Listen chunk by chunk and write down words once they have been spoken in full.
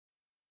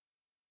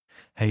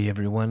Hey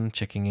everyone,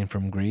 checking in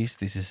from Greece.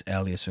 This is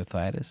Alias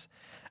Orthitis,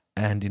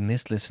 and in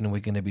this lesson we're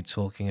going to be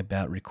talking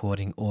about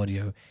recording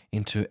audio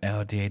into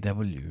our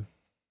DAW.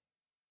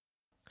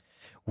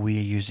 We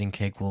are using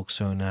Cakewalk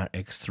Sonar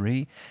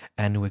X3,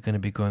 and we're going to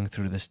be going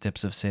through the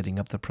steps of setting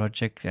up the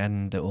project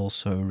and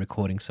also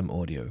recording some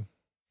audio.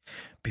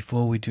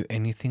 Before we do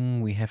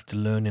anything, we have to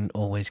learn and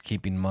always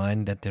keep in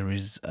mind that there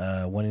is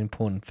one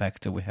important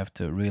factor we have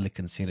to really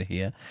consider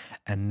here,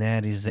 and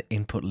that is the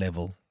input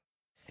level.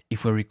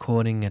 If we're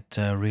recording at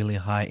really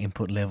high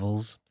input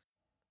levels,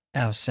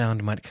 our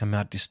sound might come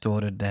out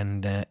distorted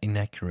and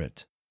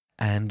inaccurate.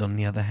 And on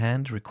the other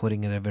hand,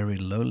 recording at a very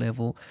low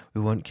level, we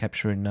won't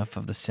capture enough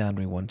of the sound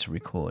we want to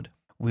record.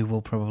 We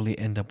will probably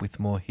end up with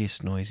more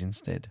hiss noise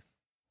instead.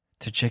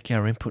 To check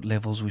our input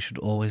levels, we should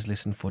always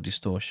listen for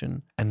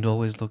distortion and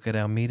always look at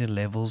our meter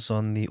levels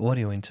on the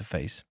audio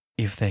interface.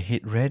 If they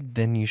hit red,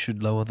 then you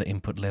should lower the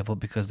input level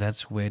because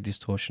that's where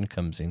distortion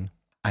comes in.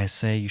 I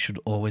say you should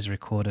always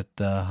record at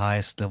the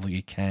highest level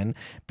you can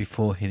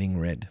before hitting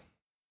red.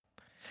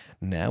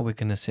 Now we're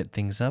going to set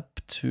things up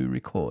to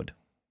record.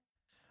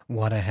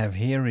 What I have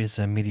here is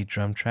a MIDI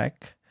drum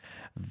track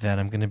that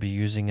I'm going to be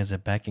using as a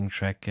backing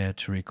track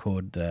to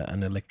record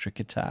an electric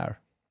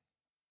guitar.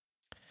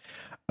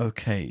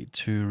 Okay,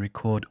 to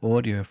record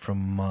audio from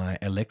my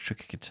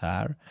electric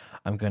guitar,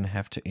 I'm going to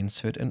have to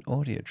insert an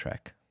audio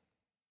track.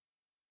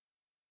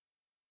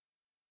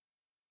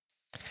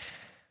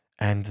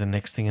 And the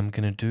next thing I'm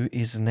going to do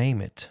is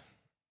name it.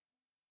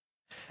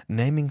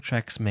 Naming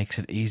tracks makes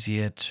it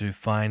easier to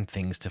find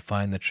things, to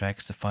find the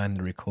tracks, to find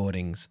the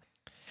recordings.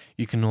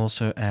 You can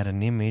also add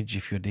an image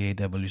if your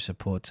DAW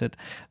supports it.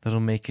 That'll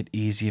make it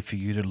easier for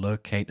you to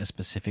locate a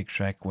specific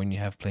track when you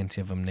have plenty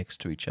of them next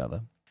to each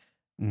other.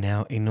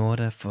 Now, in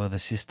order for the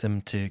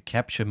system to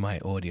capture my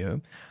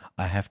audio,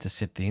 I have to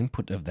set the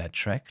input of that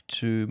track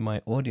to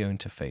my audio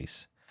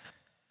interface.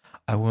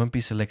 I won't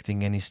be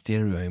selecting any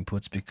stereo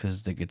inputs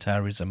because the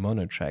guitar is a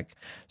mono track,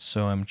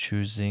 so I'm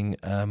choosing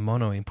a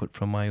mono input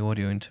from my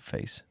audio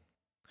interface.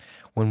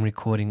 When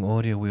recording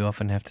audio, we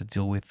often have to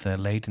deal with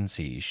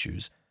latency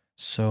issues,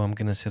 so I'm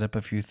going to set up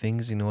a few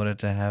things in order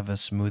to have a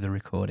smoother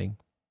recording.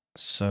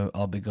 So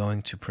I'll be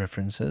going to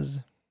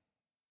Preferences,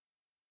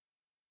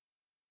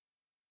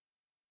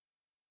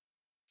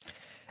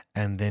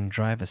 and then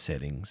Driver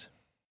Settings.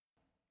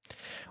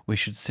 We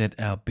should set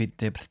our bit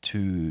depth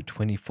to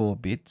 24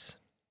 bits.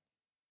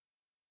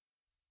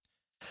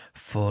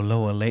 For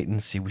lower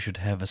latency we should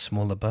have a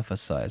smaller buffer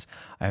size.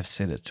 I've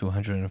set it to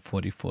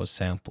 144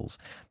 samples.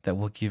 That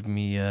will give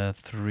me a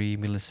 3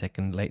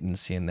 millisecond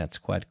latency, and that's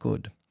quite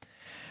good.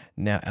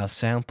 Now our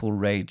sample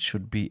rate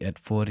should be at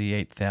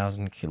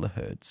 48,000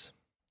 kilohertz.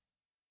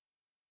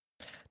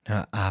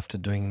 Now after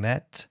doing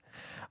that,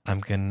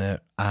 I'm gonna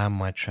arm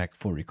my track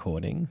for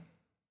recording.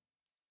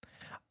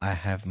 I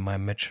have my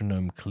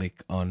metronome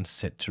click on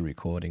set to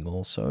recording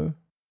also.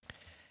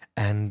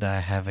 And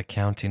I have a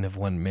count-in of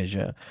 1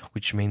 measure,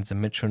 which means the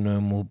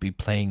metronome will be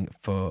playing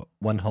for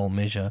 1 whole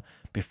measure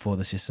before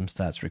the system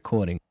starts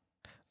recording.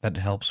 That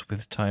helps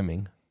with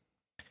timing.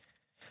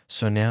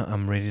 So now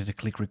I'm ready to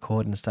click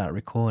record and start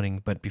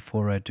recording, but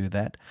before I do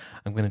that,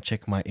 I'm going to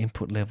check my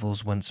input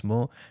levels once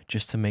more,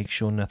 just to make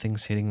sure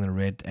nothing's hitting the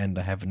red and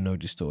I have no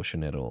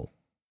distortion at all.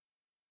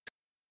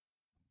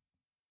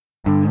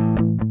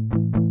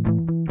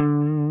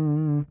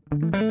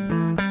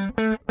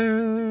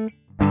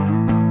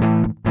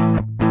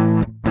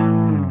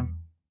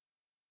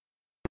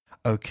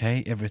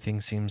 Okay, everything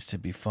seems to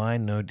be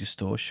fine, no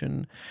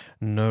distortion,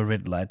 no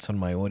red lights on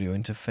my audio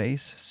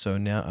interface, so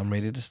now I'm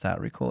ready to start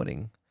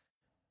recording.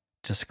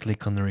 Just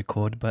click on the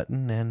record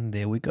button and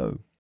there we go.